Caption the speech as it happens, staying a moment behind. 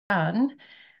done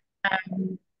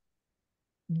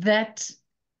that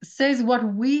says what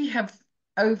we have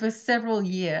over several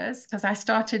years, because I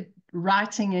started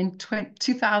writing in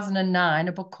 2009,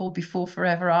 a book called Before,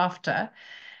 Forever, After.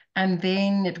 And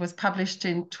then it was published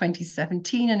in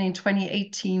 2017, and in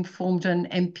 2018 formed an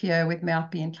MPO with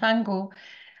Malpi and Klango.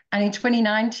 And in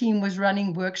 2019 was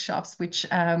running workshops, which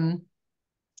Sharon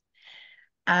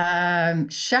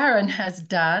has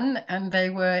done, and they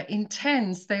were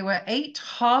intense. They were 8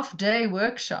 half-day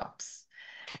workshops.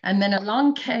 And then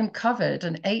along came COVID,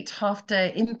 an 8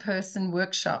 half-day in-person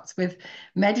workshops with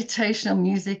meditational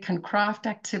music and craft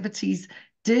activities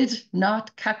did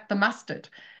not cut the mustard.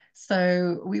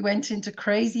 So we went into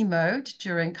crazy mode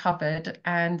during COVID,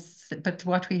 but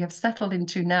what we have settled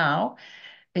into now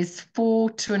is 4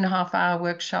 2.5 hour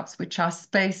workshops, which are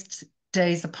spaced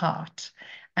days apart.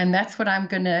 And that's what I'm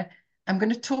gonna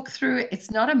talk through. It's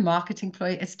not a marketing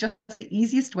ploy. It's just the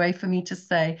easiest way for me to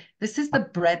say, this is the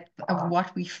breadth of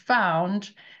what we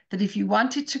found, that if you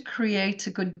wanted to create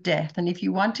a good death, and if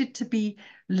you wanted to be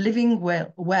living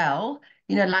well,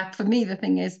 you know, like for me, the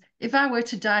thing is, if I were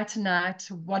to die tonight,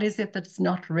 what is it that's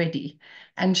not ready?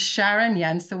 And Sharon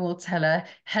Jansen will tell her,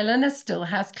 Helena still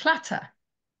has clutter,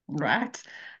 right?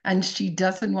 And she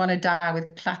doesn't want to die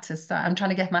with clutter. So I'm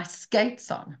trying to get my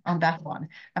skates on that one.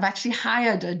 I've actually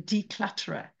hired a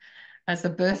declutterer as a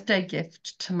birthday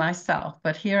gift to myself.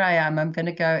 But here I am. I'm going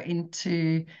to go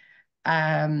into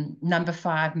number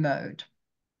 5 mode.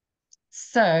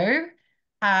 So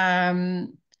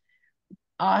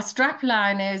our strap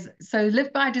line is, so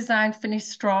live by design, finish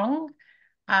strong.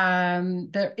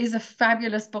 There is a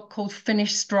fabulous book called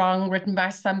Finish Strong, written by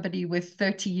somebody with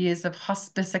 30 years of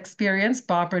hospice experience,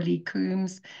 Barbara Lee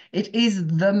Coombs. It is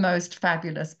the most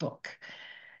fabulous book.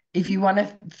 If you want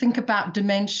to think about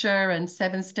dementia and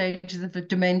 7 stages of the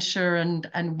dementia,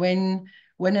 and when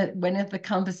are the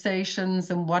conversations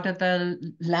and what are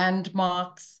the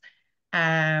landmarks,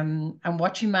 and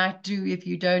what you might do if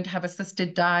you don't have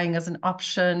assisted dying as an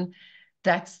option,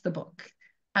 that's the book.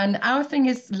 And our thing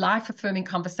is life-affirming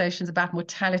conversations about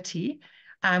mortality.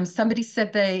 Somebody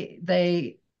said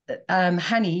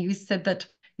Honey, you said that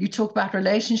you talk about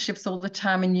relationships all the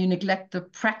time and you neglect the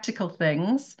practical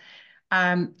things.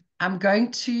 I'm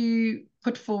going to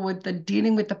put forward that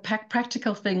dealing with the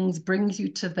practical things brings you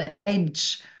to the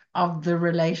edge of the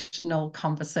relational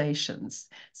conversations.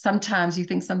 Sometimes you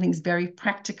think something's very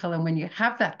practical, and when you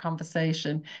have that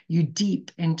conversation, you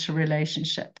deep into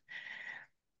relationship.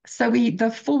 So the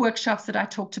 4 workshops that I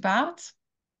talked about,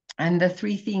 and the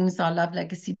 3 themes are love,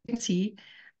 legacy, beauty.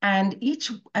 And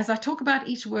as I talk about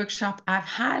each workshop, I've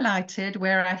highlighted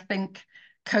where I think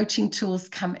coaching tools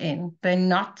come in. They're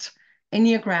not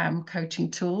Enneagram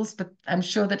coaching tools, but I'm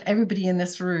sure that everybody in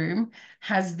this room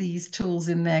has these tools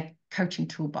in their coaching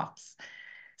toolbox.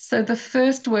 So the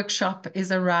first workshop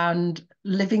is around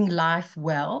living life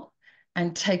well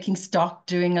and taking stock,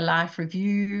 doing a life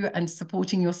review and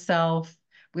supporting yourself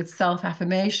with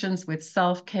self-affirmations, with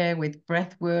self-care, with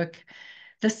breath work.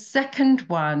 The second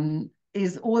one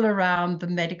is all around the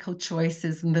medical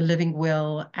choices and the living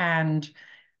will and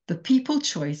the people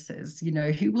choices, you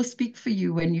know, who will speak for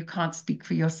you when you can't speak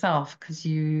for yourself because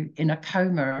you're in a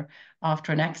coma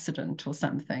after an accident or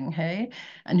something, hey?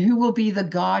 And who will be the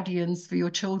guardians for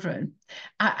your children?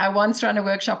 I once ran a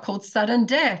workshop called Sudden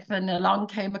Death, and along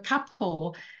came a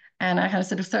couple, and I had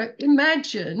sort of, so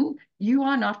imagine you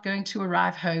are not going to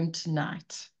arrive home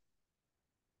tonight.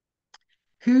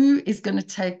 Who is going to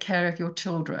take care of your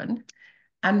children?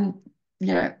 And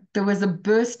you know, there was a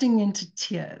bursting into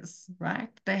tears, right?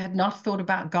 They had not thought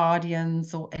about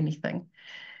guardians or anything.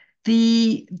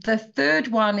 The third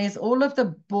one is all of the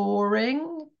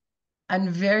boring and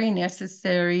very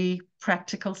necessary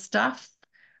practical stuff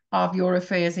of your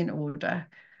affairs in order,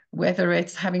 whether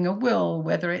it's having a will,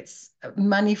 whether it's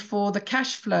money for the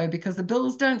cash flow, because the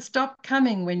bills don't stop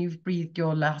coming when you've breathed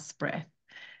your last breath.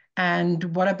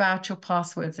 And what about your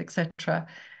passwords, etc.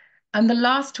 And the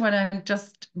last one I'm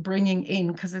just bringing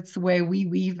in, because it's the way we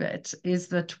weave it, is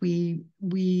that we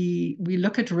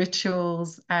look at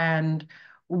rituals and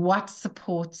what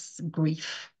supports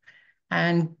grief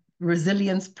and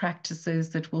resilience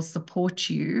practices that will support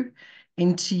you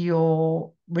into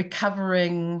your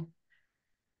recovering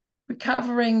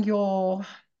your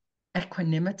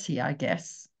equanimity, I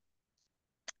guess.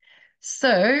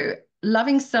 So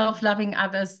loving self, loving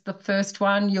others, the first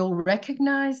one, you'll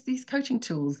recognize these coaching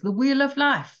tools, the wheel of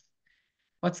life.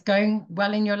 What's going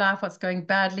well in your life, what's going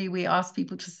badly. We ask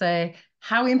people to say,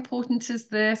 how important is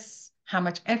this? How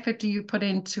much effort do you put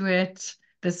into it,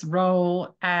 this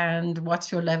role, and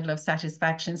what's your level of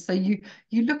satisfaction? So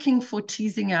you're looking for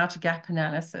teasing out a gap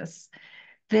analysis.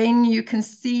 Then you can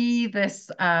see this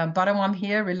bottom one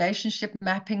here, relationship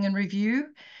mapping and review.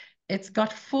 It's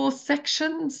got 4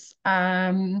 sections.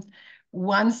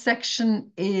 One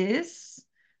section is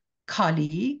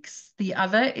colleagues, the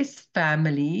other is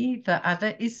family, the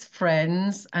other is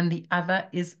friends, and the other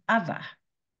is other.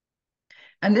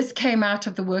 And this came out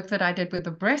of the work that I did with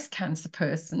a breast cancer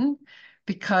person,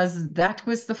 because that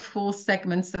was the 4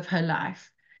 segments of her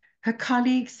life: her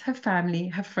colleagues, her family,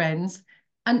 her friends,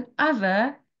 and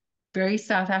other, very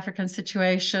South African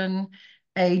situation,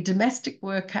 a domestic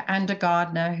worker and a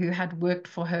gardener who had worked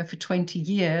for her for 20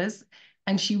 years,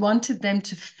 and she wanted them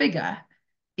to figure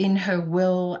in her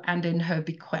will and in her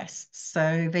bequests.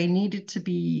 So they needed to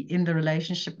be in the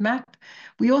relationship map.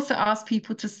 We also asked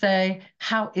people to say,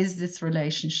 how is this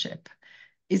relationship?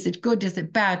 Is it good? Is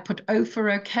it bad? Put O for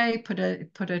okay, put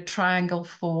a triangle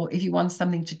for if you want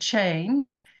something to change.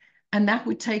 And that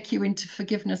would take you into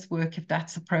forgiveness work if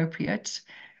that's appropriate.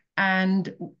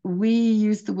 And we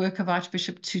use the work of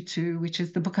Archbishop Tutu, which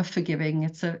is the Book of Forgiving.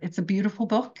 It's a beautiful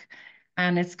book,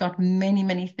 and it's got many,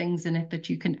 many things in it that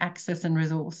you can access and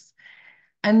resource.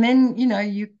 And then,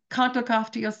 you can't look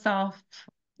after yourself.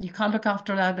 You can't look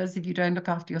after others if you don't look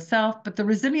after yourself. But the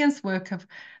resilience work of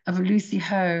Lucy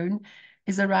Hone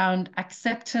is around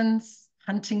acceptance,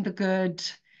 hunting the good,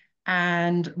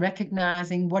 and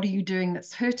recognizing what are you doing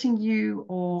that's hurting you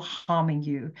or harming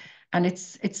you. And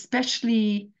it's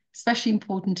especially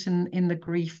important in the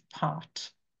grief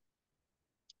part.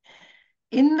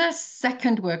 In the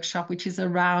second workshop, which is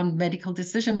around medical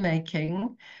decision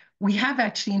making, we have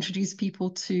actually introduced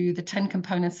people to the 10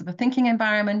 components of a thinking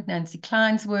environment, Nancy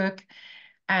Klein's work,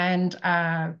 and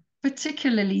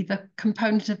particularly the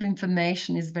component of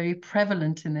information is very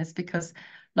prevalent in this, because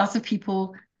lots of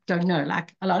people don't know.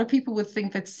 Like, a lot of people would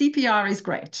think that CPR is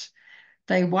great.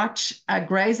 They watch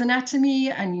Grey's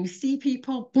Anatomy and you see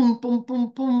people boom, boom,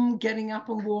 boom, boom, getting up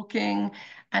and walking.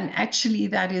 And actually,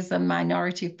 that is a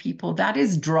minority of people. That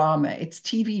is drama. It's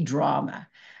TV drama.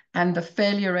 And the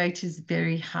failure rate is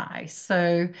very high.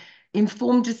 So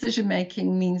informed decision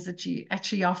making means that you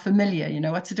actually are familiar.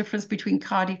 What's the difference between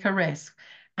cardiac arrest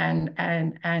and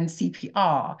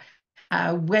CPR?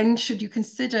 When should you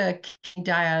consider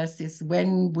dialysis?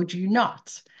 When would you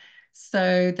not?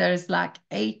 So there's like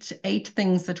eight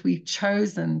things that we've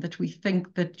chosen that we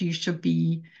think that you should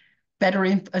be better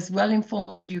as well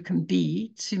informed you can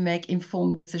be to make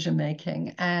informed decision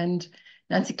making. And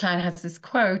Nancy Klein has this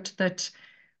quote that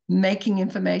making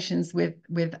informations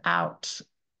without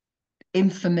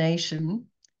information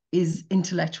is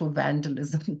intellectual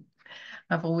vandalism.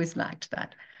 I've always liked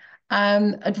that.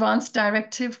 Advanced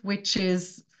directive, which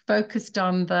is focused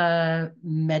on the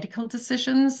medical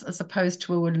decisions as opposed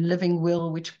to a living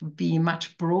will, which would be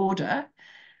much broader,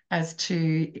 as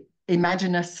to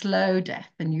imagine a slow death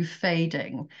and you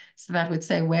fading. So that would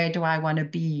say, where do I want to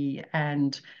be?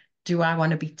 And do I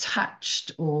want to be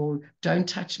touched, or don't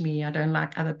touch me? I don't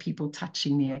like other people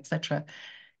touching me, etc.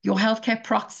 Your healthcare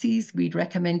proxies, we'd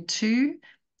recommend 2.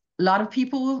 A lot of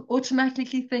people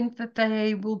automatically think that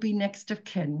they will be next of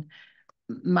kin.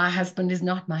 My husband is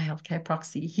not my healthcare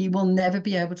proxy. He will never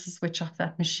be able to switch off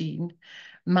that machine.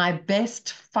 My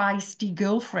best feisty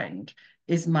girlfriend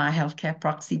is my healthcare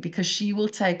proxy, because she will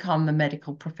take on the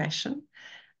medical profession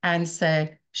and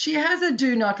say, she has a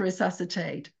do not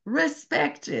resuscitate,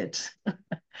 respect it.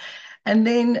 And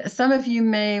then some of you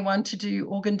may want to do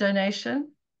organ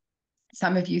donation.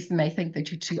 Some of you may think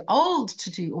that you're too old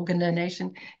to do organ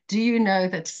donation. Do you know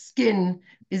that skin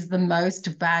is the most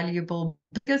valuable,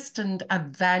 biggest and a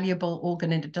valuable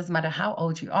organ, and it doesn't matter how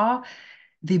old you are?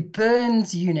 The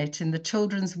burns unit in the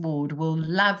children's ward will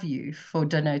love you for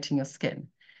donating your skin.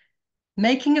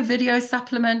 Making a video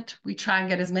supplement, we try and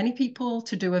get as many people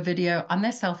to do a video on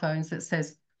their cell phones that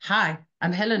says, hi,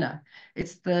 I'm Helena.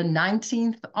 It's the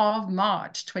 19th of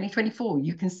March, 2024.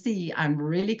 You can see I'm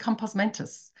really compos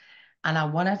mentis. And I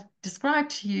want to describe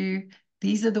to you,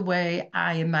 these are the way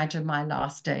I imagine my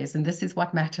last days. And this is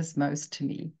what matters most to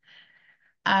me.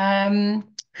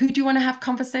 Who do you want to have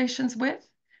conversations with?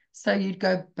 So you'd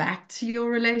go back to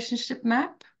your relationship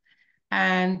map,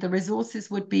 and the resources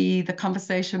would be the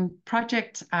conversation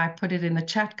project. I put it in the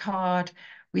chat card.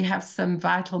 We have some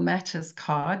vital matters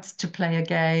cards to play a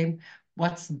game.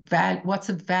 What's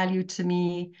of value to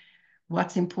me?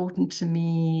 What's important to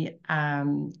me?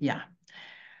 Yeah.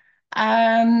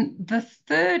 The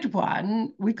third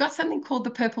one, we've got something called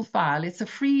the Purple File. It's a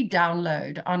free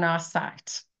download on our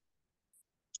site,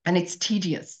 and it's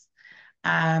tedious.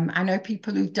 I know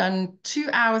people who've done 2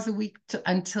 hours a week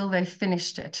until they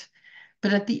finished it.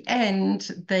 But at the end,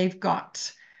 they've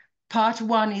got part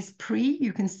 1 is pre.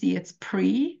 You can see it's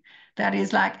pre. That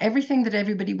is like everything that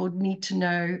everybody would need to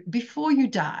know before you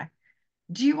die.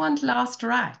 Do you want last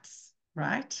rites,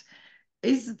 right?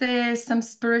 Is there some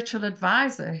spiritual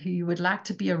advisor who you would like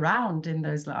to be around in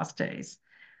those last days?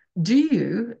 Do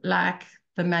you, like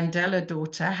the Mandela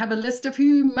daughter, have a list of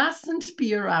who mustn't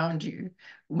be around you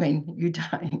when you're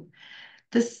dying?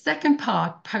 The second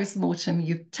part, post-mortem,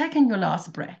 you've taken your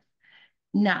last breath.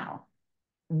 Now,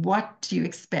 what do you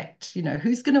expect? You know,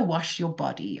 who's going to wash your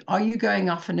body? Are you going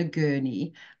off in a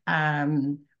gurney?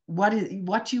 What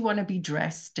do you want to be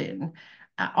dressed in?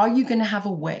 Are you going to have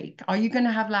a wake? Are you going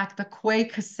to have like the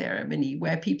Quaker ceremony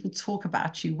where people talk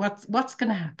about you? What's going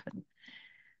to happen?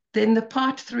 Then the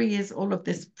part three is all of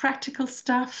this practical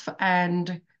stuff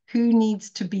and who needs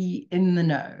to be in the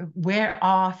know? Where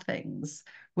are things?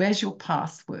 Where's your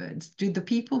passwords? Do the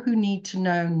people who need to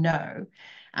know?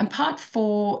 And part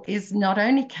four is not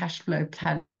only cash flow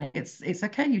planning, it's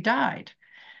okay, you died.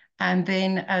 And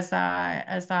then as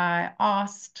I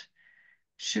asked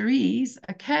Cherise,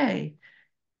 okay,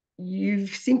 you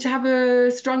seem to have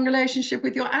a strong relationship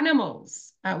with your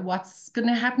animals. What's going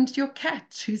to happen to your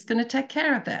cat? Who's going to take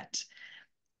care of that?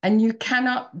 And you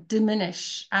cannot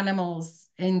diminish animals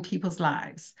in people's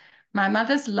lives. My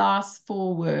mother's last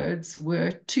four words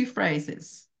were two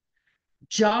phrases: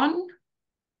 John,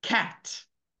 cat;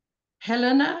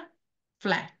 Helena,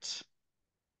 flat.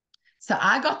 So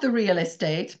I got the real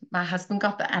estate, my husband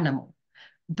got the animal.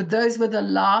 But those were the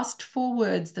last four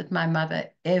words that my mother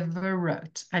ever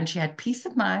wrote. And she had peace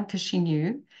of mind because she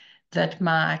knew that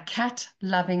my cat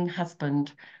loving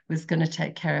husband was going to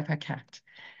take care of her cat.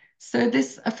 So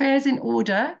this affairs in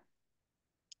order.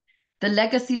 The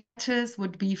legacy letters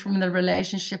would be from the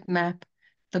relationship map.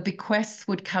 The bequests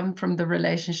would come from the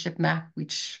relationship map,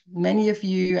 which many of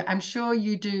you, I'm sure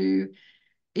you do.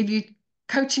 If you're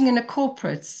coaching in a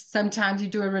corporate, sometimes you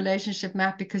do a relationship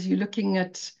map because you're looking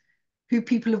at who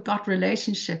people have got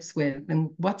relationships with and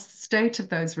what's the state of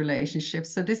those relationships.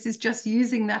 So this is just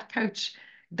using that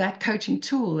coaching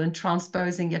tool and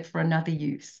transposing it for another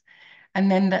use. And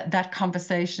then that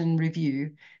conversation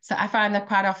review. So I find that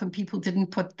quite often people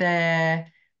didn't put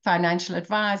their financial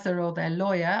advisor or their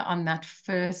lawyer on that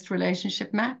first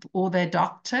relationship map or their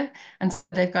doctor. And so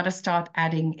they've got to start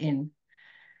adding in.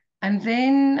 And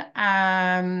then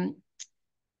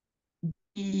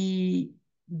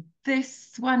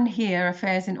this one here,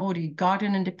 affairs in order: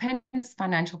 guardian independence,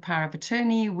 financial power of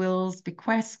attorney, wills,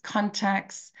 bequests,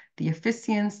 contacts, the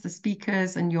officiants, the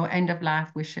speakers, and your end of life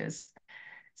wishes.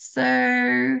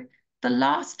 So the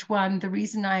last one, the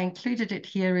reason I included it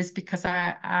here is because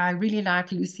I really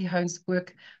like Lucy Hone's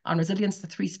work on resilience, the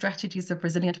three strategies of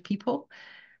resilient people.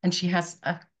 And she has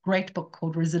a great book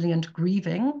called Resilient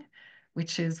Grieving,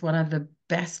 which is one of the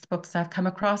best books I've come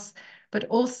across. But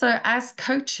also as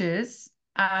coaches,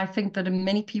 I think that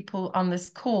many people on this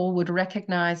call would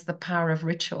recognize the power of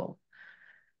ritual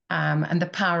and the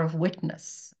power of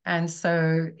witness. And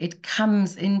so it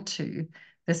comes into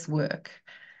this work.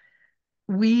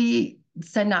 We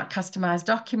send out customized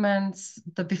documents.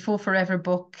 The Before Forever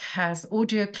book has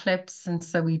audio clips, and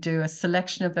so we do a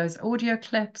selection of those audio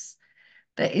clips.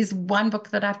 There is one book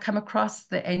that I've come across,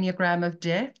 The Enneagram of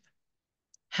Death,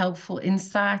 helpful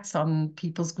insights on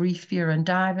people's grief, fear, and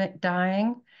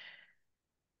dying.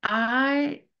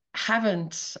 I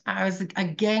haven't. I was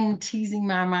again teasing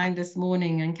my mind this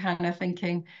morning and kind of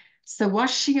thinking, so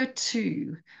was she a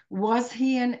two? Was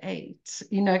he an eight?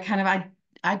 You know, kind of,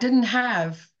 I didn't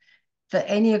have the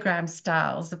Enneagram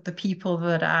styles of the people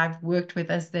that I've worked with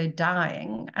as they're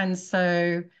dying. And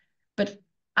so, but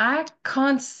I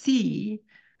can't see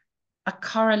a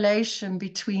correlation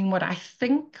between what I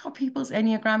think are people's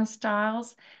Enneagram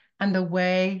styles and the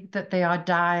way that they are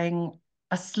dying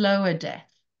a slower death.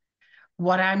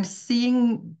 What I'm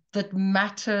seeing that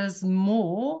matters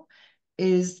more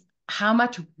is how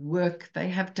much work they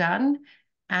have done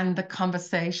and the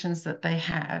conversations that they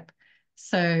have.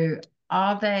 So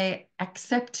are they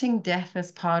accepting death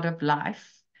as part of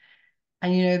life?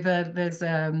 And you know, there's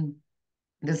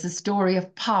a story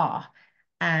of Pa,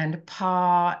 and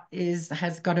Pa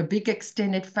has got a big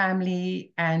extended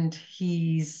family, and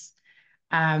he's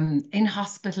in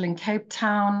hospital in Cape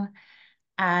Town,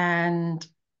 and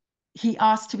he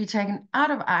asked to be taken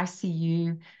out of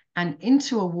ICU and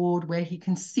into a ward where he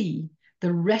can see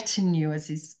the retinue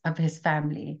of his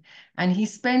family. And he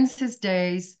spends his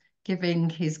days giving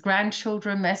his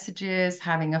grandchildren messages,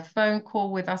 having a phone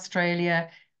call with Australia,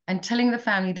 and telling the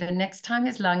family the next time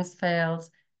his lungs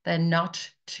fails, they're not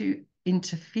to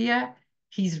interfere.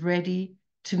 He's ready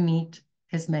to meet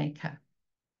his maker.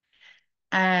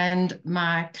 And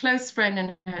my close friend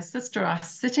and her sister are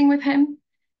sitting with him,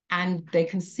 and they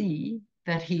can see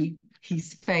that he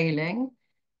he's failing.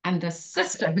 And the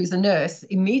sister, who's a nurse,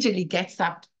 immediately gets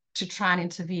up to try and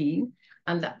intervene.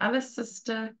 And the other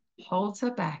sister holds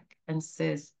her back and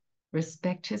says,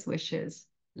 respect his wishes,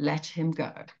 let him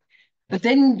go. But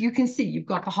then you can see you've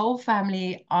got the whole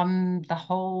family on the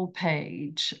whole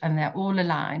page and they're all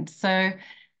aligned. So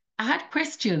I had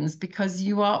questions because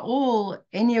you are all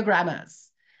Enneagrammers.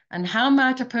 And how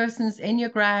might a person's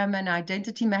Enneagram and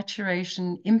identity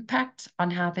maturation impact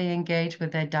on how they engage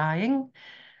with their dying?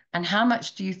 And how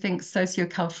much do you think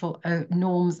sociocultural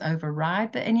norms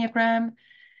override the Enneagram?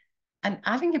 And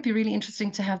I think it'd be really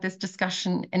interesting to have this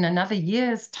discussion in another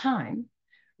year's time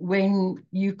when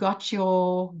you've got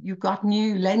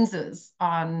new lenses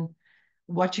on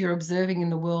what you're observing in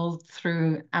the world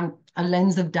through a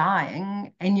lens of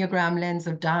dying, Enneagram lens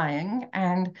of dying.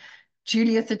 And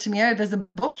Julia said to me, oh, there's a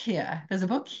book here. There's a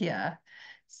book here.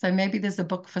 So maybe there's a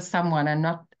book for someone and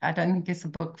not, I don't think it's a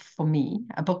book for me,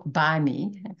 a book by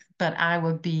me, but I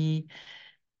would be,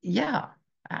 yeah,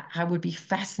 I would be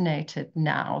fascinated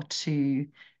now to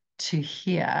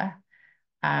hear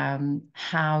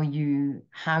how you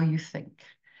think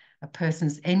a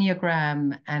person's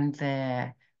Enneagram and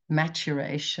their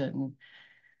maturation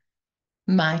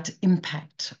might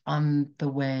impact on the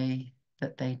way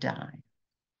that they die.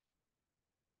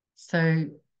 So,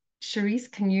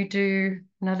 Cherise, can you do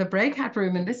another breakout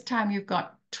room? And this time you've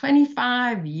got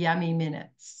 25 yummy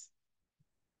minutes.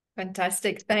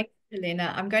 Fantastic. Thanks,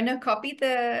 Helena. I'm going to copy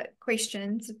the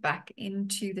questions back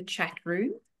into the chat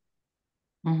room.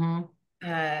 Mm-hmm.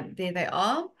 There they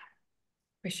are.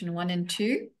 Question 1 and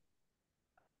 2.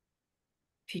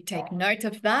 If you take note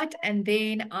of that, and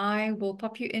then I will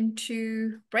pop you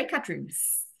into breakout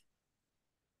rooms.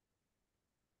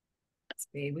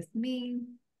 Just bear with me.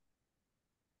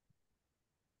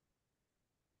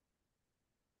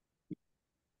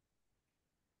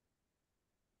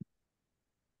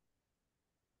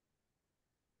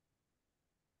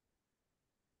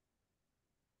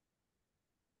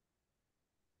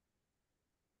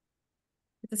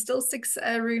 There's still 6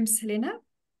 rooms, Helena.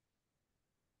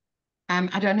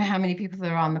 I don't know how many people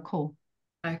are on the call.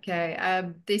 Okay.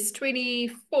 There's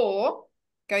 24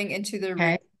 going into the room.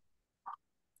 Okay.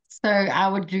 So I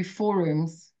would do 4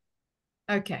 rooms.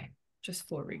 Okay. Just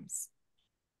 4 rooms.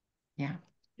 Yeah.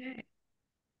 Okay.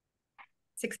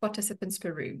 6 participants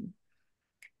per room.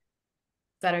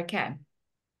 Is that okay?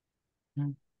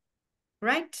 Mm.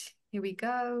 Right. Here we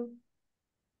go.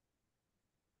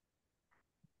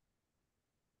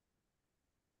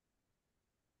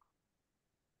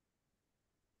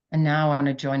 And now I want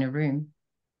to join a room.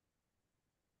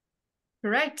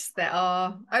 Great. They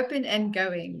are open and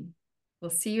going. We'll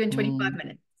see you in 25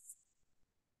 minutes.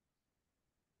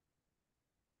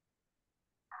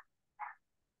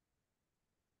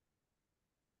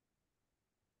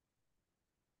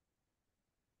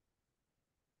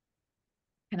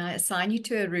 Can I assign you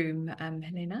to a room,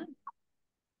 Helena?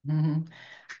 Mm-hmm.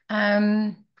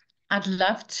 I'd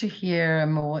love to hear a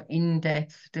more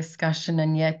in-depth discussion,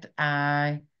 and yet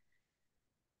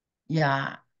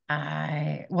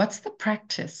what's the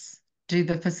practice? Do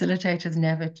the facilitators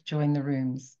never join the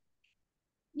rooms?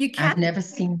 You can. I've never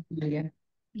seen Julia.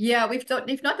 Yeah, we've not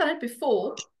done it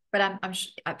before, but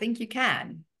I think you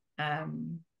can.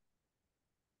 And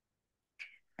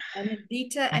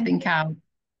Adita I and think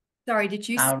sorry, did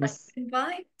you our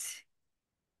invite?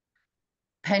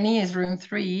 Penny is room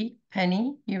 3.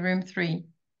 Penny, you room 3.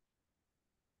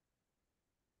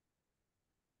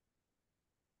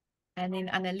 And then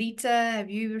Annalita, have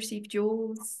you received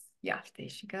yours? Yeah, there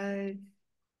she goes.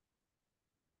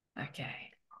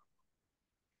 Okay.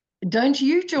 Don't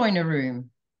you join a room?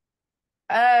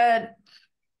 Not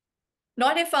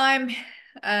if I'm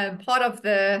part of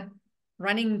the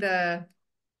running the.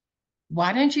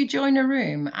 Why don't you join a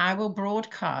room? I will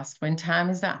broadcast when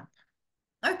time is up.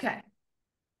 Okay.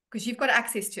 Because you've got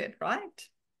access to it, right?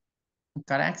 I've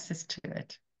got access to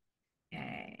it.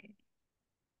 Okay.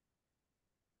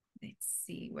 Let's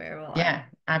see, where will Yeah,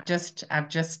 I've just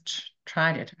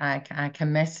tried it. I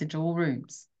can message all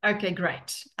rooms. Okay,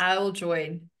 great. I will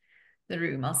join the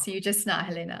room. I'll see you just now,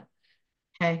 Helena.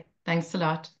 Okay, thanks a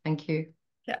lot. Thank you.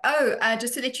 Okay. Oh,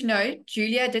 just to let you know,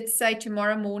 Julia did say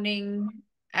tomorrow morning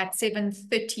at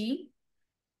 7:30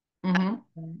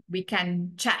 we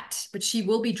can chat, but she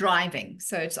will be driving,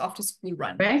 so it's after school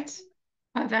run. Great.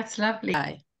 Oh, that's lovely.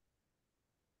 Bye.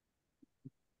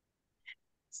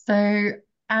 So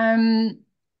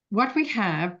what we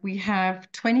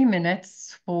have 20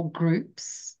 minutes for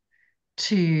groups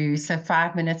so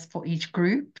 5 minutes for each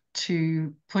group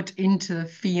to put into the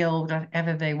field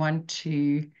whatever they want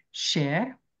to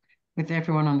share with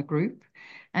everyone on the group.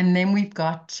 And then we've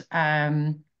got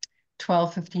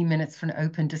 12, 15 minutes for an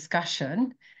open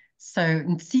discussion. So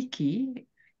Nsiki,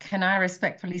 can I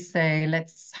respectfully say,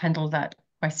 let's handle that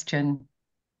question,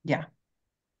 yeah,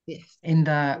 Yes. in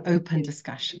the open you.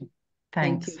 discussion.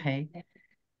 Thank Thanks, you. hey.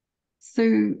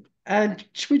 So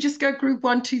should we just go group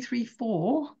 1, 2, 3,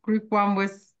 4? Group 1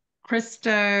 was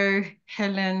Christo,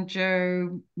 Helen,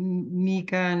 Joe,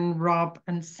 Megan, Rob,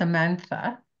 and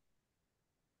Samantha.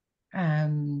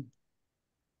 Can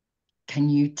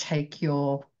you take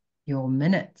your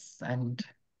minutes and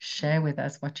share with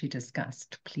us what you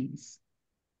discussed, please?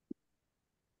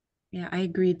 Yeah, I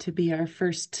agreed to be our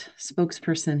first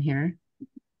spokesperson here.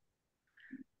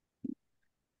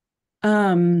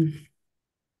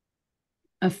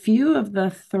 A few of the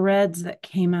threads that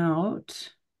came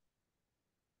out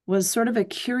was sort of a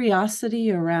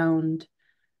curiosity around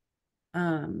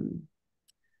the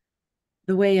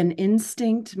way an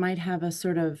instinct might have a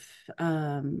sort of,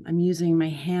 I'm using my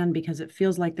hand because it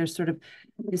feels like there's sort of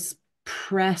this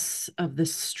press of the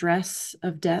stress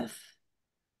of death,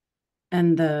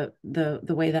 and the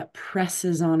way that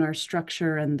presses on our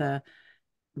structure and the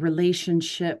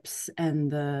relationships and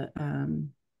the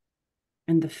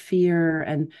fear,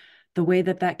 and the way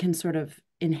that that can sort of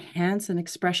enhance an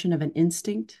expression of an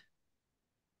instinct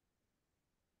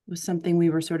was something we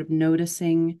were sort of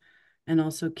noticing and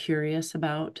also curious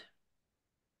about.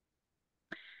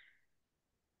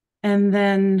 And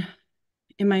then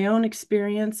in my own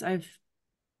experience, it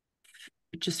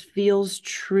just feels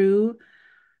true,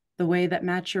 the way that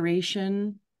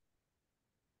maturation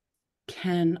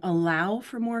can allow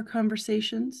for more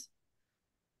conversations.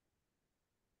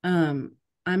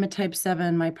 I'm a type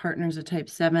 7, my partner's a type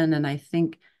 7, and I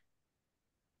think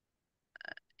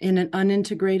in an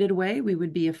unintegrated way, we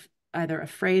would be either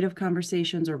afraid of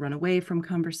conversations or run away from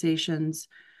conversations.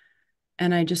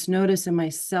 And I just notice in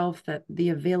myself that the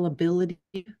availability,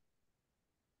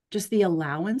 just the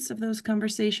allowance of those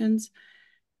conversations,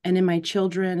 and in my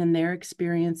children and their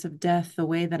experience of death, the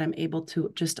way that I'm able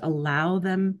to just allow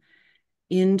them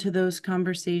into those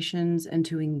conversations and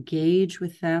to engage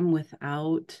with them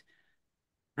without,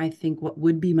 I think, what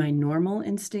would be my normal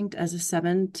instinct as a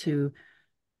 7 to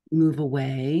move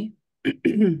away,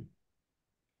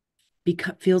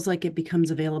 feels like it becomes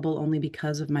available only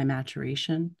because of my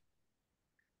maturation.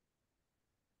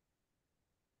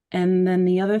 And then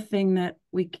the other thing that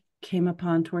we came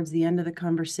upon towards the end of the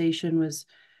conversation was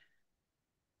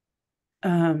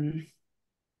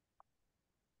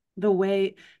the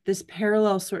way this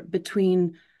parallel sort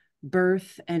between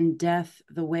birth and death,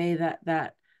 the way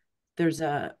that there's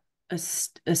a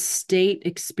state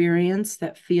experience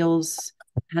that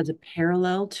has a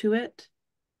parallel to it,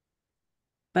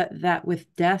 but that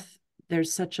with death,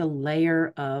 there's such a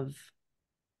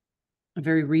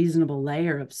very reasonable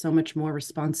layer of so much more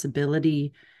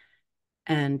responsibility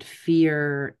and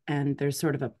fear, and there's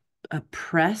sort of a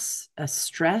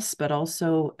stress, but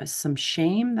also some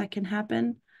shame that can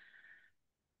happen,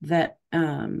 that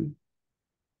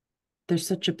there's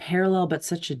such a parallel, but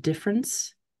such a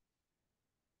difference.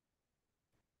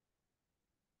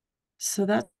 So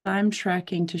that I'm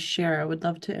tracking to share. I would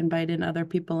love to invite in other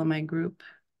people in my group.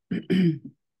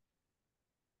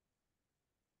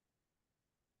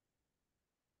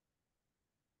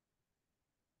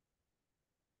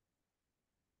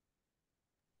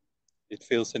 It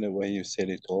feels in a way you said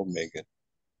it all, Megan.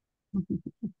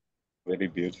 Very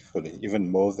beautifully,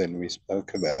 even more than we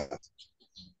spoke about.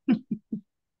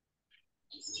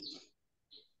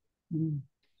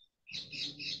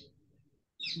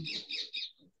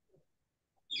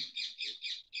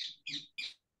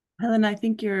 Helen, I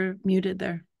think you're muted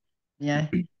there. Yeah,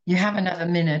 you have another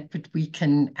minute, but we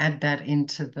can add that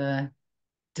into the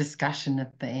discussion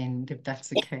at the end, if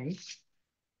that's okay.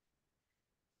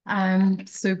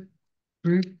 So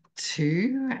group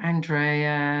 2,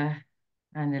 Andrea,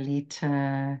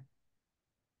 Annalita,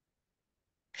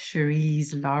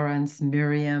 Cherise, Lawrence,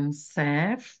 Miriam,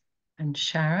 Sav, and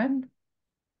Sharon.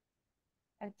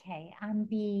 Okay, I'm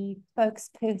the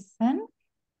spokesperson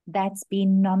that's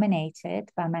been nominated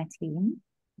by my team.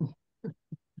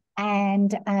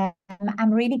 And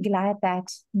I'm really glad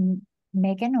that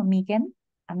Megan,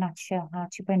 I'm not sure how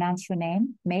to pronounce your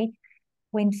name, Meg,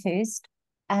 went first.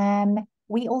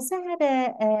 We also had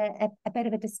a bit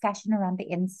of a discussion around the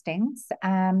instincts.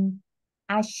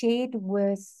 I shared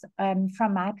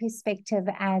from my perspective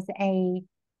as a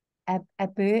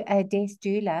death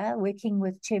doula working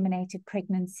with terminated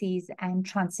pregnancies and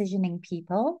transitioning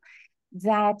people,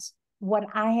 that what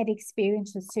I had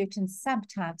experienced with certain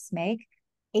subtypes, Meg,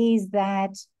 is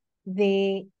that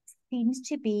there seems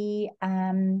to be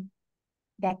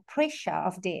that pressure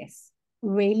of death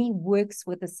really works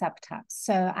with the subtypes.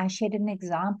 So I shared an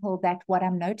example that what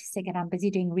I'm noticing, and I'm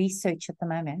busy doing research at the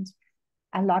moment,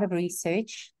 a lot of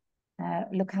research.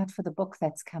 Look out for the book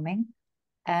that's coming,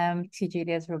 to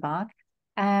Julia's remark.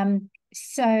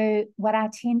 So what I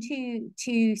tend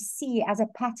to see as a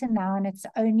pattern now, and it's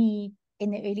only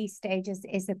in the early stages,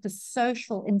 is that the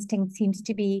social instinct seems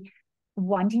to be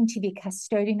wanting to be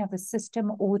custodian of the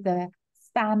system or the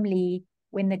family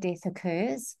when the death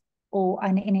occurs, or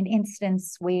in an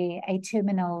instance where a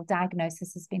terminal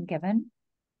diagnosis has been given,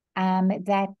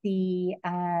 that the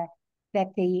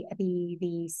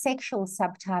sexual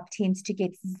subtype tends to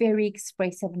get very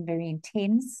expressive and very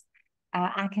intense.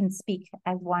 I can speak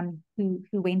as one who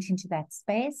went into that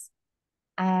space.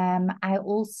 I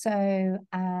also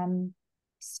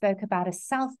spoke about a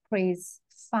self-pres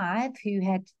 5 who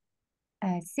had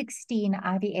 16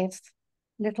 IVF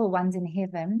little ones in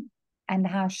heaven, and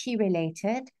how she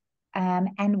related,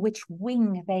 and which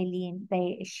wing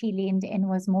she leaned in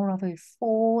was more of a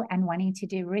 4 and wanting to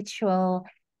do ritual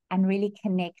and really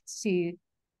connect to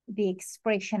the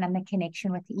expression and the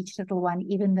connection with each little one,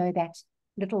 even though that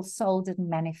little soul didn't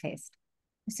manifest.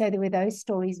 So there were those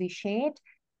stories we shared.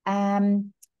 Alita,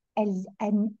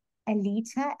 I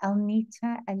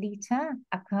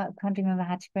can't remember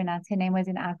how to pronounce her name, was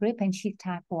in our group, and she's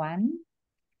type 1.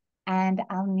 And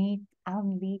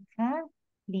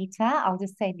Lita, I'll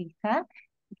just say Lita,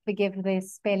 forgive the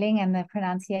spelling and the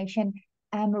pronunciation,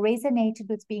 resonated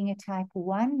with being a type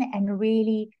 1 and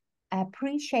really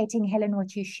appreciating, Helen,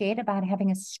 what you shared about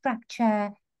having a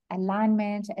structure,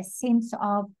 alignment, a sense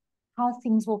of how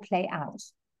things will play out.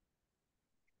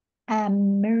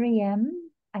 Miriam,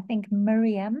 I think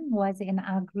Miriam was in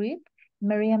our group.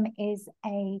 Miriam is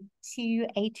a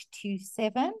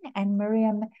 2827, and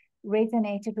Miriam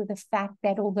resonated with the fact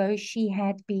that although she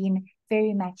had been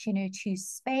very much in her 2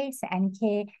 space and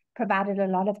care, provided a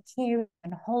lot of care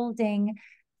and holding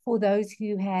for those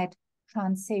who had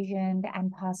transitioned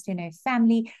and passed in her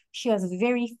family, she was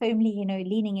very firmly,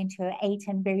 leaning into her 8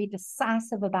 and very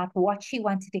decisive about what she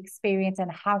wanted to experience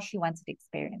and how she wanted to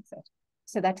experience it.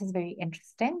 So that is very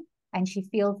interesting. And she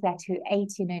feels that her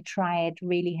 8 in her triad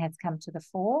really has come to the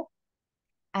fore.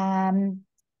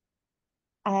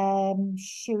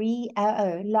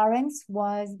 Lawrence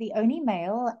was the only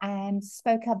male and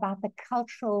spoke about the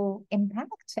cultural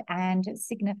impact and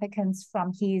significance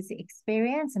from his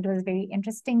experience. And it was very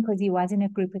interesting because he was in a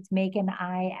group with Megan,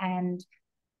 and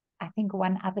I think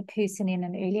one other person in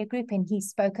an earlier group, and he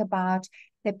spoke about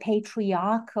the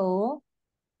patriarchal,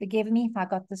 forgive me if I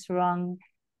got this wrong,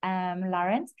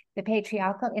 Lawrence, the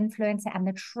patriarchal influence and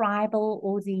the tribal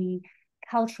or the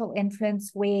cultural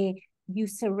influence where you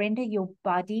surrender your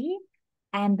body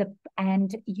and the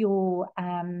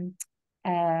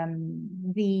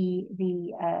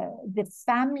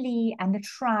family and the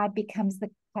tribe becomes the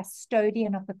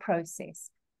custodian of the process.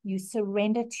 You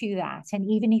surrender to that, and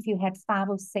even if you had 5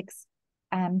 or 6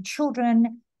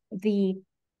 children, the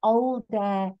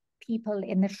older people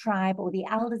in the tribe or the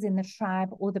elders in the tribe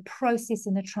or the process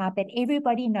in the tribe that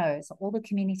everybody knows, all the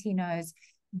community knows,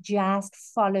 just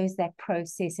follows that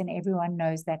process, and everyone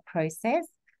knows that process.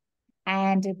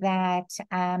 And that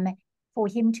for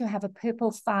him to have a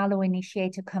purple file or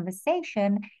initiate a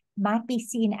conversation might be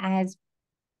seen as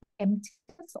empty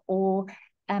or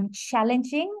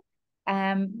challenging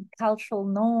cultural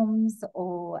norms,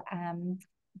 or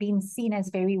being seen as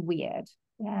very weird.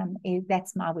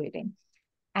 That's my wording.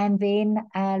 And then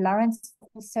Lawrence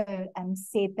also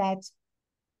said that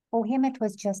for him it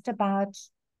was just about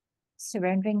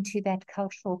surrendering to that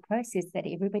cultural process that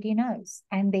everybody knows.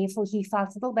 And therefore he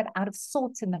felt a little bit out of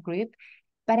sorts in the group,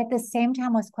 but at the same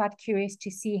time was quite curious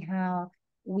to see how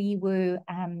we were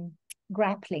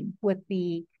grappling with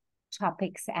the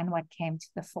topics and what came to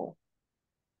the fore.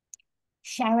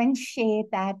 Sharon shared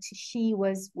that she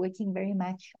was working very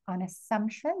much on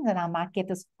assumptions, and I might get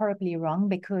this horribly wrong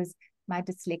because my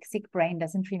dyslexic brain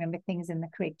doesn't remember things in the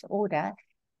correct order.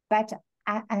 But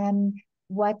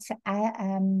what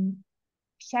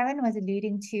Sharon was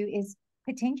alluding to is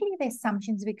potentially the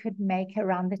assumptions we could make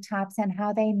around the types and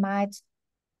how they might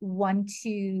want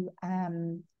to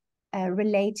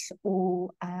relate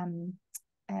or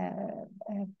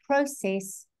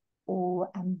process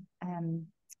or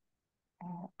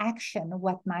action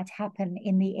what might happen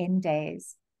in the end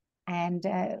days. And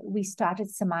we started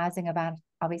surmising about,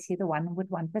 obviously the 1 would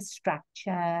want the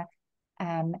structure,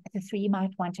 the 3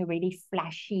 might want a really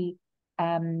flashy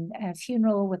a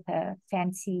funeral with a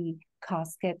fancy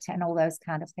casket and all those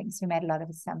kind of things. We made a lot of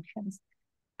assumptions.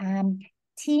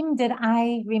 Team, did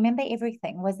I remember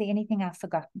everything? Was there anything I've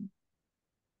forgotten?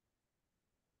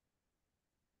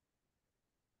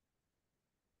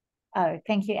 Oh,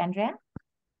 thank you, Andrea.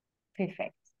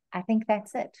 Perfect. I think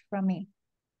that's it from me.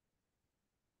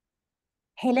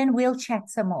 Helen, we'll chat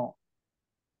some more.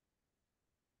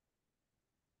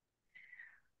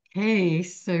 Okay,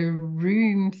 so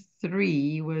room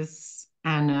 3 was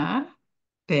Anna,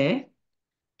 Beth,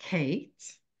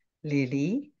 Kate,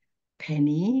 Lily,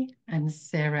 Penny, and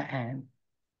Sarah Ann.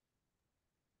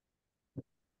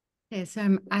 Okay,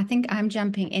 so I think I'm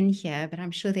jumping in here, but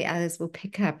I'm sure the others will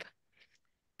pick up.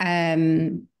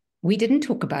 We didn't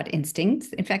talk about instincts.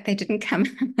 In fact, they didn't come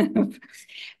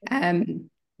up.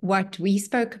 What we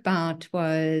spoke about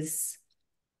was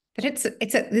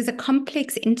that there's a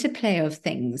complex interplay of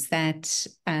things that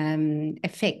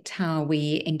affect how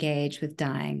we engage with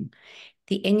dying.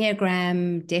 The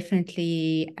Enneagram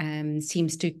definitely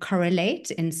seems to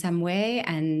correlate in some way,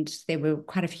 and there were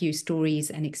quite a few stories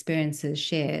and experiences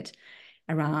shared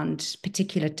around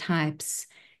particular types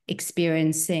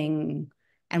experiencing,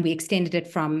 and we extended it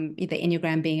from the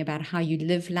Enneagram being about how you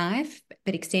live life,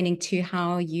 but extending to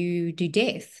how you do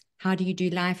death. How do you do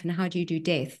life and how do you do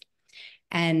death?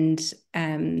 And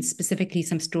specifically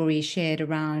some stories shared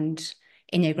around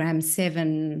Enneagram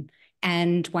 7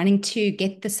 and wanting to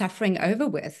get the suffering over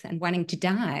with and wanting to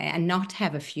die and not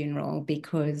have a funeral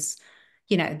because,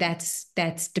 you know, that's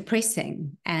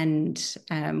depressing, and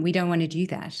we don't want to do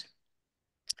that.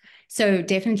 So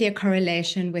definitely a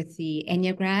correlation with the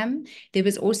Enneagram. There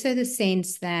was also the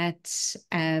sense that,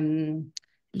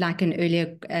 like an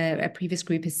earlier, a previous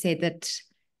group has said, that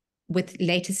with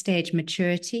later stage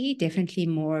maturity, definitely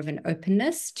more of an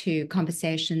openness to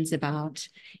conversations about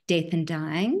death and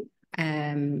dying.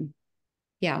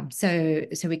 Yeah, so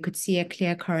we could see a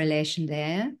clear correlation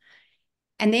there.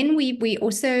 And then we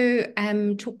also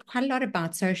talked quite a lot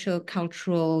about social,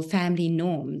 cultural, family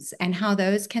norms and how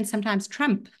those can sometimes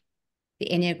trump the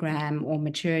Enneagram or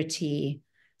maturity.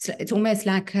 So it's almost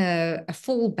like a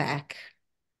fallback.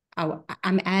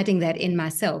 I'm adding that in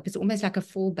myself. It's almost like a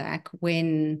fallback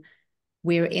when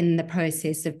we're in the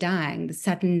process of dying.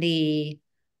 Suddenly,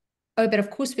 oh, but of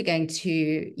course we're going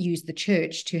to use the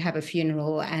church to have a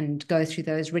funeral and go through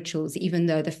those rituals, even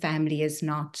though the family is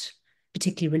not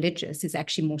particularly religious, is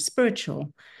actually more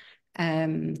spiritual.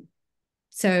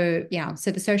 So yeah, so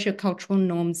the socio-cultural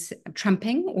norms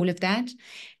trumping all of that.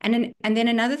 And then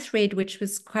another thread, which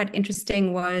was quite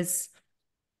interesting, was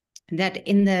that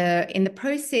in the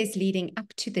process leading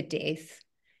up to the death,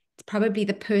 it's probably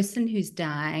the person who's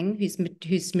dying,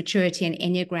 whose maturity and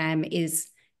Enneagram is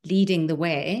leading the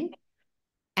way.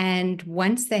 And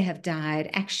once they have died,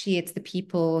 actually it's the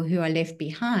people who are left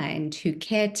behind who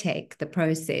caretake the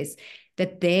process,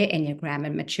 that their Enneagram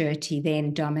and maturity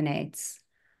then dominates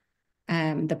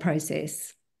the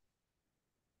process.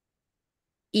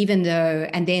 Even though,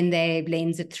 and then they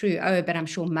lens it through, oh, but I'm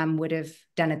sure mum would have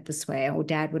done it this way or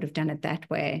dad would have done it that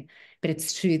way, but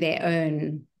it's through their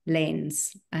own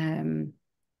lens.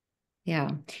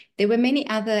 Yeah, there were many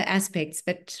other aspects,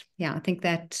 but yeah, I think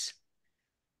that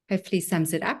hopefully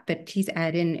sums it up, but please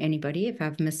add in anybody if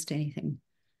I've missed anything.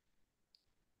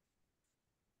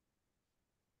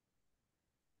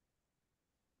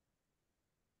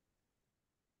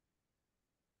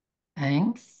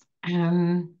 Thanks.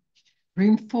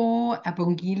 Room 4,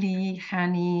 Abongili,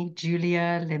 Hani,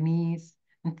 Julia, Lemies,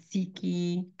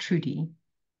 Nsiki, Trudy.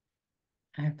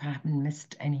 I hope I haven't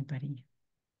missed anybody.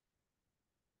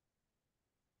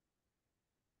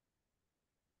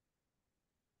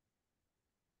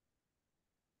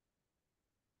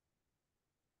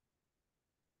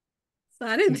 So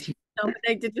I don't think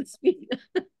nominated to speak.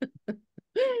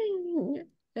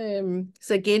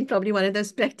 So again, probably one of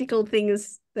those practical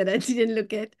things that I didn't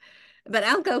look at. But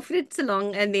I'll go for it so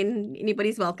long, and then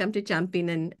anybody's welcome to jump in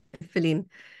and fill in.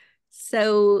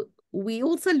 So we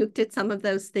also looked at some of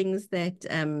those things that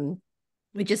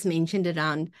we just mentioned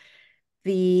around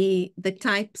the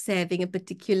types having a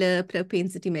particular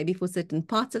propensity maybe for certain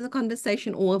parts of the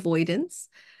conversation or avoidance.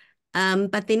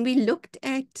 But then we looked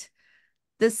at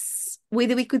this,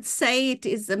 whether we could say it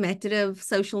is a matter of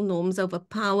social norms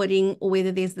overpowering, or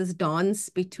whether there's this dance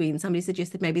between, somebody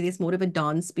suggested maybe there's more of a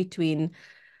dance between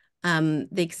the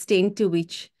extent to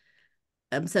which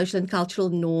social and cultural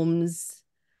norms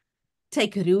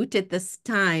take root at this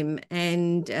time.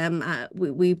 And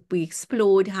we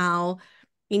explored how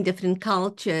in different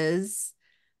cultures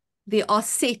they are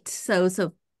set. So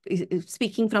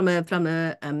speaking from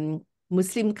a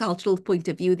Muslim cultural point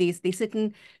of view, there's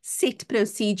certain set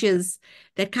procedures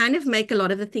that kind of make a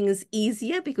lot of the things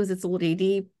easier because it's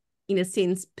already, in a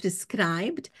sense,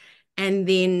 prescribed, and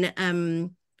then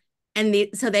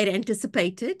so they're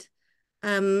anticipated.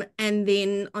 And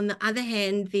then on the other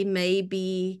hand, there may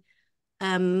be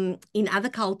in other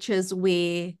cultures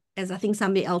where, as I think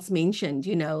somebody else mentioned,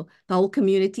 you know, the whole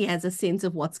community has a sense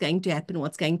of what's going to happen,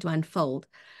 what's going to unfold.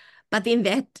 But then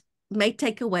that may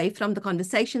take away from the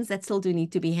conversations that still do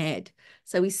need to be had.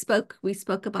 So we spoke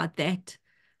about that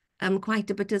quite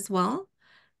a bit as well.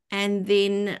 And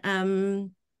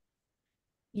then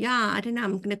yeah, I don't know,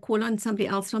 I'm going to call on somebody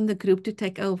else from the group to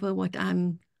take over what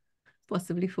I'm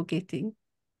possibly forgetting.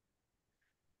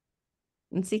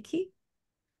 Nsiki?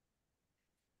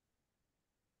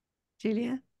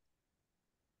 Julia?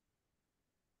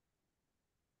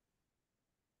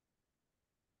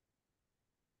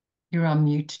 You're on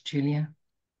mute, Julia.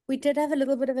 We did have a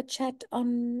little bit of a chat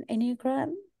on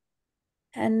Enneagram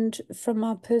and from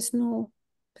our personal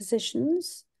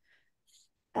positions.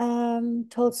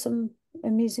 Told some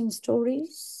amusing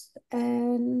stories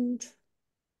and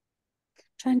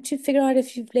trying to figure out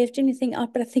if you've left anything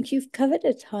out, but I think you've covered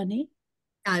it, honey.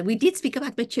 We did speak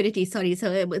about maturity, sorry.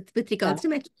 So with regards to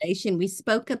maturation, we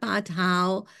spoke about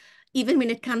how even when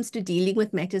it comes to dealing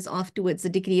with matters afterwards, the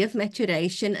degree of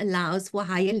maturation allows for a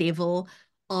higher level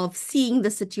of seeing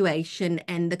the situation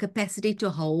and the capacity to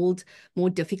hold more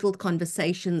difficult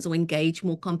conversations or engage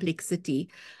more complexity.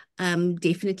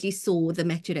 Definitely saw the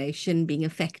maturation being a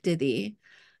factor there.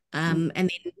 And then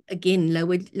again,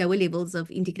 lower levels of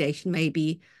integration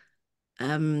maybe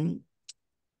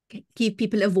keep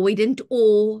people avoidant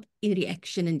or in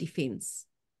reaction and defense.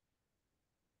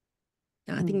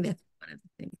 So I think that's one of the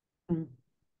things.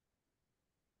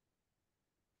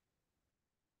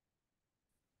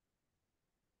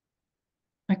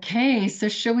 Okay, so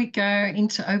shall we go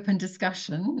into open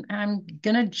discussion? I'm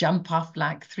going to jump off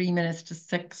like 3 minutes to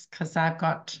 6 because I've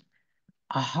got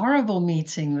a horrible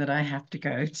meeting that I have to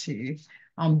go to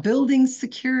on building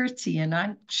security and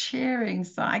I'm chairing,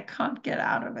 so I can't get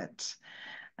out of it.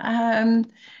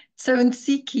 So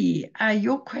Nsiki,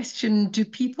 your question, do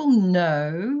people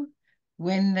know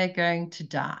when they're going to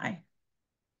die?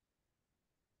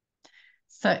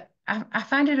 So I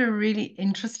find it a really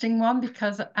interesting one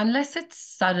because unless it's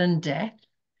sudden death,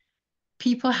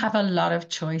 people have a lot of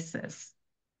choices.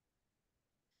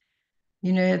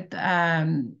 You know,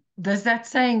 there's that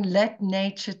saying, let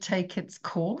nature take its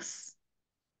course.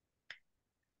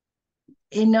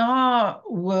 In our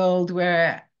world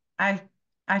where I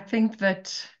think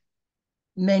that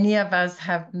many of us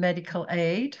have medical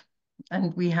aid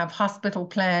and we have hospital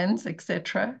plans,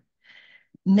 etc.,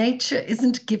 nature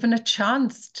isn't given a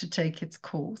chance to take its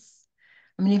course.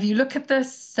 I mean, if you look at the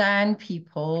San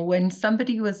people, when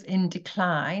somebody was in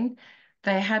decline,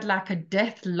 they had like a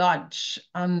death lodge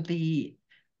on a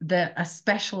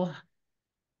special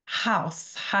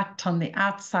hut on the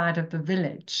outside of the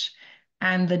village.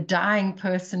 And the dying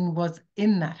person was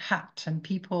in that hut, and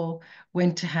people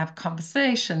went to have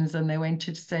conversations and they went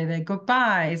to say their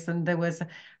goodbyes, and there was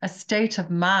a state of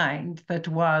mind that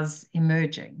was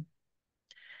emerging.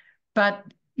 But,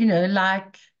 you know,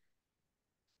 like,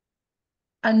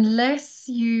 unless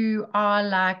you are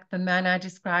like the man I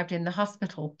described in the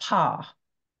hospital, Pa,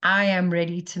 I am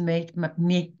ready to meet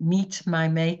my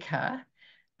maker,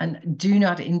 and do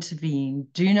not intervene,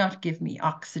 do not give me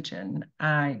oxygen,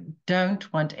 I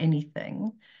don't want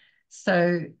anything.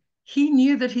 So he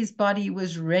knew that his body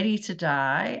was ready to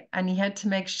die, and he had to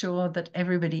make sure that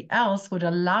everybody else would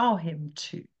allow him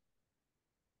to.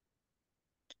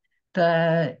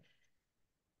 The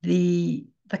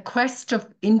quest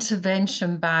of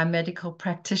intervention by medical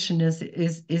practitioners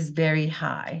is very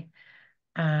high.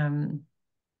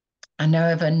 I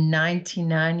know of a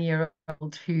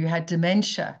 99-year-old who had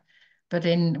dementia, but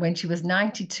when she was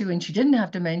 92 and she didn't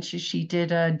have dementia, she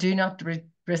did a do not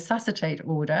resuscitate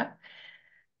order.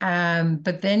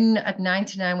 But then at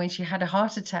 99, when she had a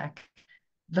heart attack,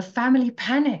 the family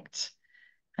panicked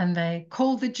and they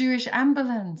called the Jewish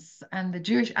ambulance, and the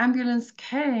Jewish ambulance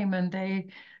came and they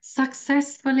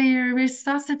successfully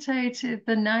resuscitated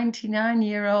the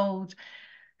 99-year-old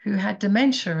who had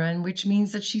dementia, and which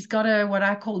means that she's got to what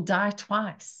I call die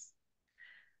twice.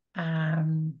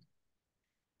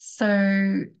 So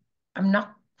I'm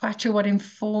not quite sure what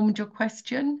informed your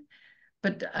question,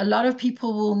 but a lot of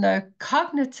people will know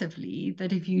cognitively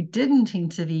that if you didn't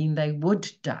intervene, they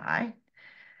would die.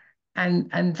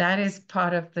 And that is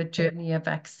part of the journey of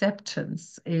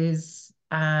acceptance, is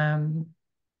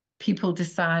people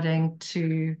deciding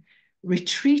to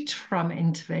retreat from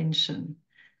intervention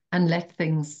and let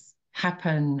things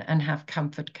happen and have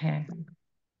comfort care.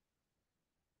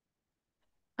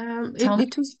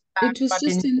 It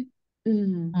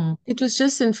was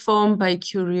just informed by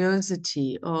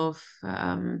curiosity of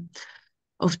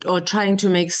or trying to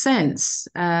make sense,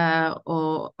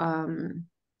 or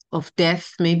of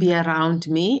death maybe around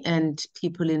me and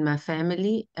people in my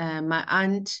family. My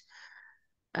aunt,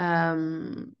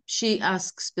 she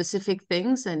asked specific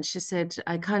things, and she said,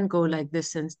 I can't go like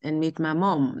this and meet my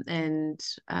mom. And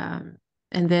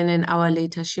then an hour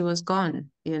later, she was gone,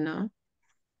 you know.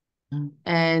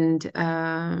 And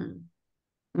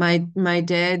my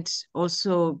dad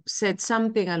also said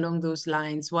something along those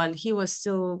lines while he was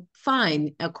still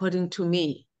fine, according to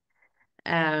me.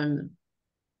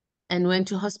 And went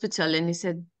to hospital, and he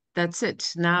said, that's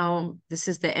it. Now this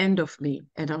is the end of me.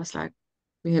 And I was like,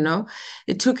 you know,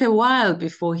 it took a while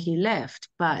before he left,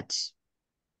 but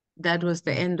that was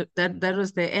the end. That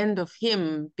was the end of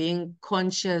him being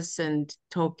conscious and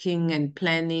talking and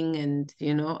planning, and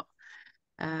you know,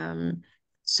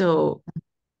 so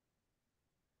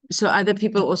other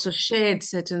people also shared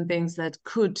certain things that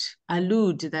could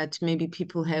allude that maybe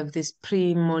people have this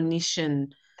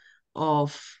premonition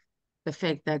of the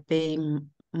fact that they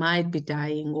might be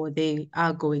dying or they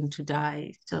are going to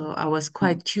die. So I was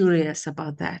quite curious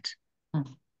about that.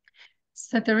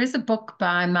 So there is a book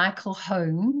by Michael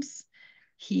Holmes.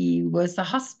 He was a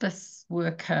hospice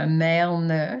worker, male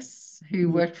nurse, who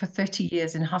worked for 30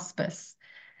 years in hospice.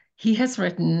 He has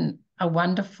written a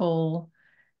wonderful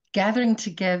gathering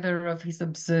together of his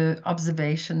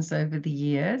observations over the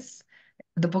years.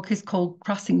 The book is called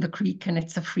Crossing the Creek, and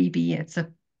it's a freebie. It's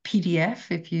a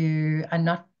PDF if you are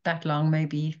not that long,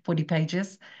 maybe 40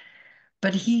 pages.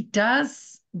 But he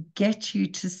does get you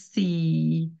to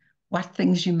see what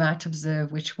things you might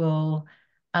observe, which will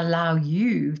allow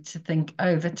you to think,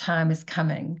 oh, the time is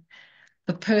coming.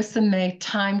 The person may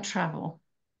time travel,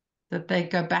 that they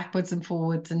go backwards and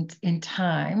forwards in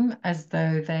time as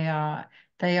though they are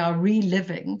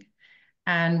reliving,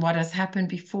 and what has happened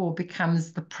before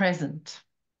becomes the present.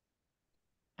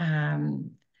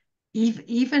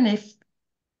 Even if,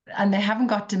 and they haven't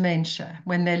got dementia.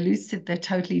 When they're lucid, they're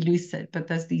totally lucid, but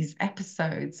there's these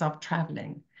episodes of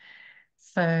traveling.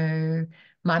 So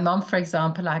my mom, for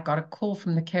example, I got a call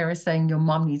from the carer saying, your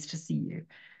mom needs to see you.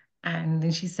 And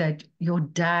then she said, your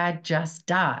dad just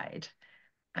died.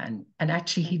 And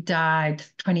actually he died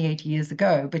 28 years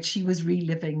ago, but she was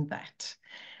reliving that.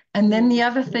 And then the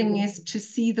other thing is to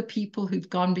see the people who've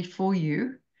gone before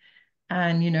you.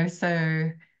 And, you know,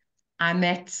 so I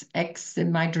met X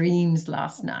in my dreams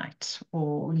last night,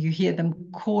 or you hear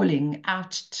them calling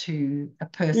out to a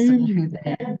person who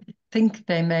they think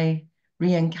they may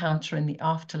re-encounter in the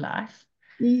afterlife.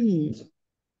 Yeah,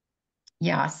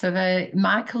 so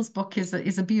Michael's book is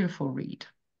a beautiful read.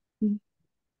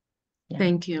 Yeah.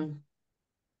 Thank you.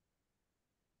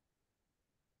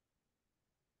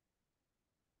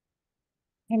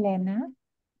 Helena.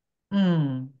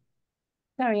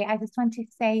 Sorry, I just want to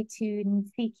say to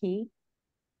Nsiki,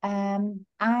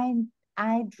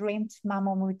 I dreamt my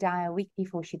mom would die a week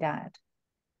before she died.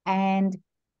 And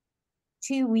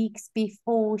 2 weeks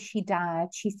before she died,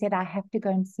 she said, I have to go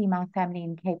and see my family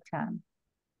in Cape Town.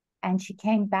 And she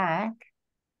came back,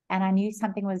 and I knew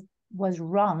something was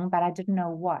wrong, but I didn't know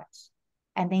what.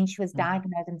 And then she was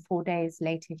diagnosed, and 4 days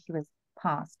later, she was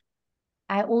passed.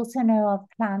 I also know of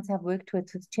clients I've worked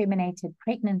with terminated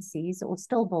pregnancies or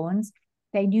stillborns.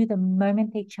 They knew the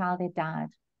moment their child had died.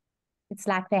 It's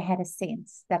like they had a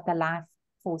sense that the life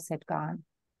force had gone.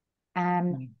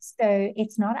 So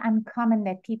it's not uncommon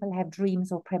that people have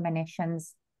dreams or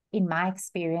premonitions, in my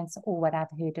experience, or what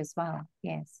I've heard as well.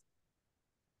 Yes.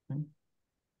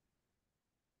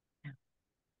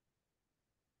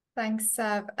 Thanks,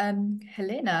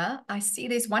 Helena. I see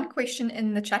there's one question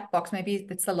in the chat box. Maybe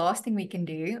that's the last thing we can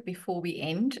do before we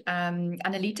end.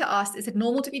 Annalita asked, is it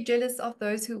normal to be jealous of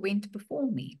those who went before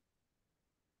me?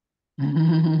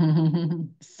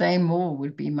 Say more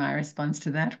would be my response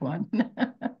to that one.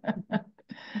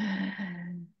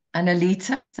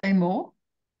 Annalita, say more.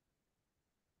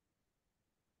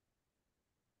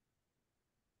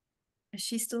 Is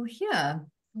she still here?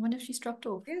 I wonder if she's dropped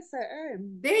off. Yes, I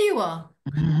am. There you are.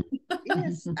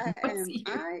 Yes, I am.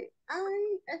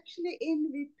 I actually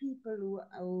envy people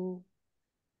who,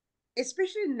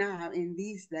 especially now in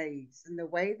these days, and the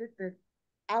way that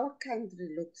our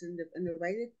country looks, and the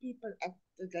way that people act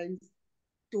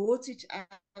towards each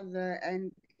other,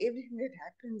 and everything that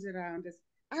happens around us.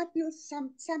 I feel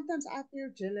sometimes I feel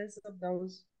jealous of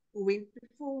those who went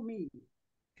before me.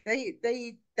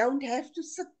 They don't have to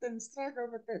sit and struggle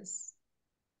with this.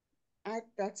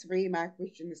 That's where my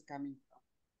question is coming from.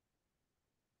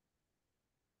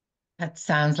 That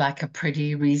sounds like a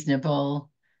pretty reasonable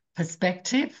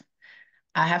perspective.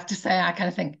 I have to say, I kind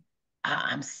of think,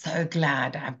 I'm so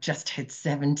glad I've just hit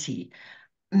 70.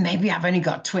 Maybe I've only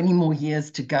got 20 more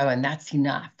years to go, and that's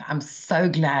enough. I'm so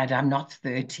glad I'm not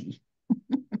 30.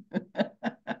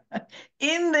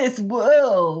 in this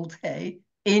world, hey,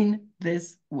 in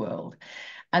this world.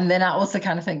 And then I also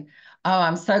kind of think, oh,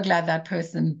 I'm so glad that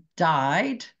person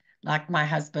died, like my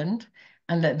husband,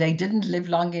 and that they didn't live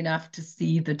long enough to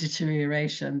see the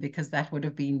deterioration, because that would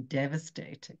have been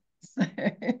devastating. So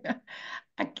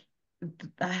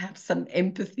I have some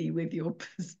empathy with your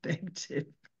perspective,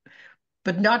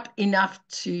 but not enough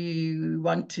to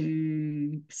want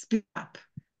to speak up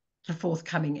the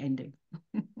forthcoming ending.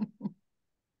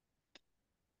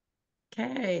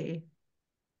 Okay.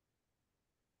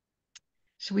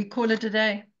 Should we call it a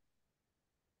day?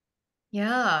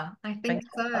 Yeah, I think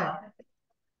so.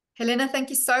 Helena, thank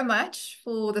you so much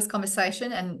for this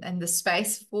conversation and the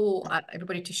space for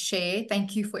everybody to share.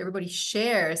 Thank you for everybody's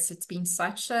shares. It's been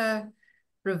such a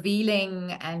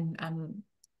revealing and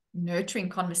nurturing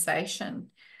conversation.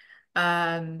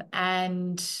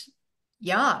 And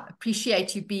yeah,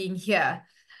 appreciate you being here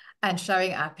and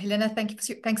showing up. Helena, thanks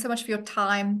so much for your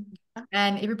time.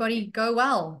 And everybody go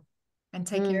well and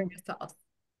take care of yourself.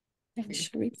 Thanks,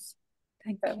 Sharice.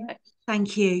 Thank you.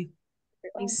 Thank you.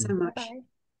 Thanks so much.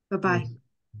 Bye-bye.